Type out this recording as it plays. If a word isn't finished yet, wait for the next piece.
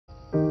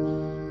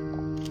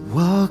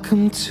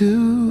Welcome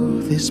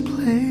to this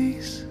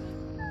place.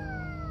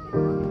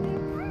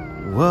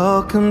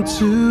 Welcome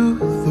to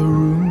the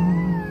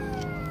room.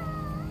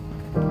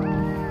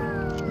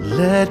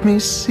 Let me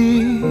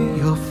see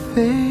your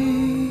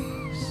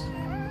face.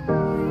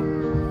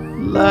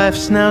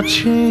 Life's now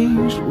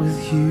changed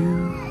with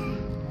you.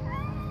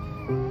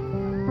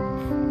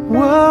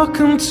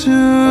 Welcome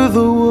to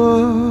the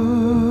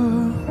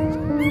world,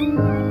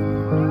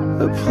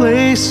 a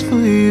place for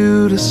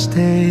you to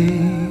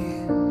stay.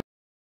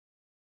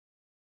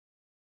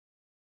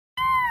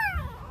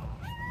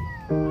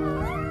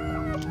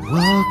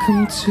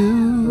 Welcome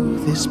to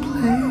this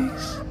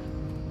place.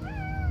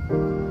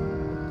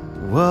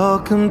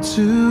 Welcome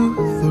to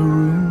the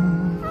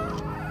room.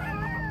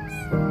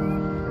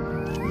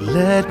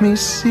 Let me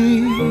see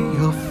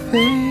your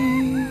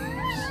face.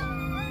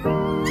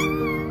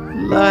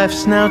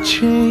 Life's now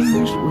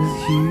changed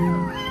with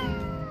you.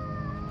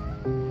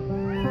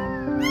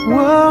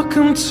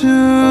 Welcome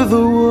to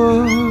the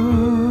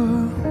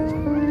world,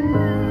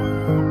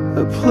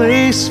 a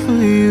place for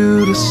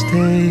you to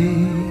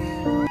stay.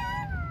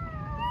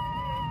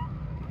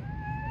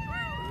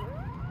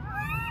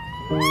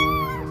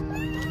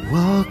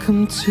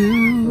 Welcome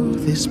to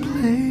this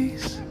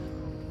place.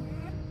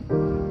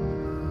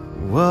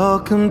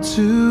 Welcome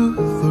to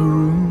the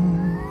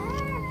room.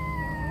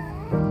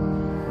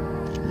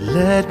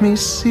 Let me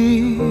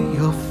see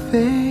your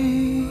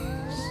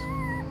face.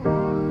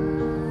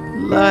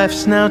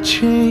 Life's now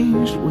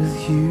changed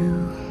with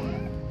you.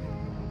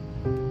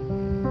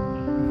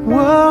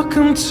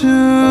 Welcome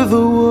to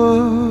the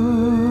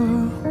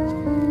world,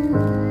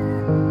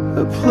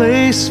 a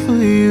place for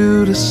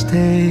you to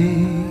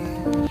stay.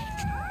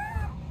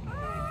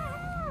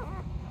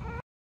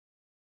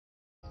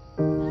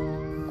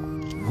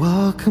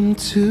 Welcome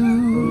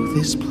to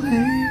this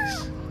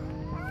place.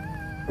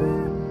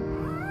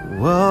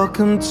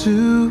 Welcome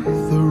to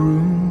the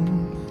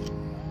room.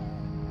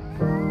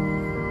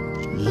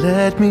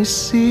 Let me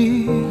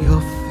see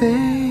your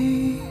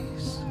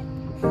face.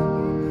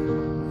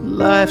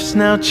 Life's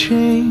now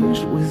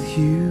changed with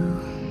you.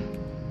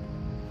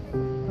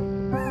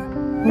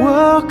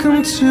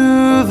 Welcome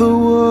to the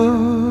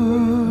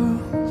world,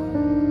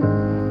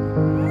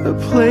 a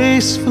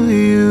place for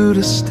you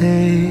to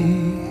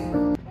stay.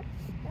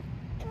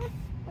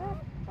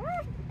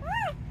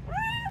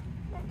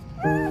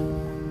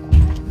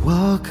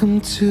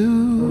 Welcome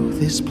to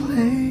this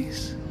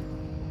place.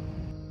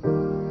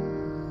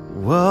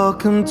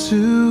 Welcome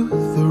to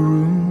the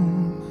room.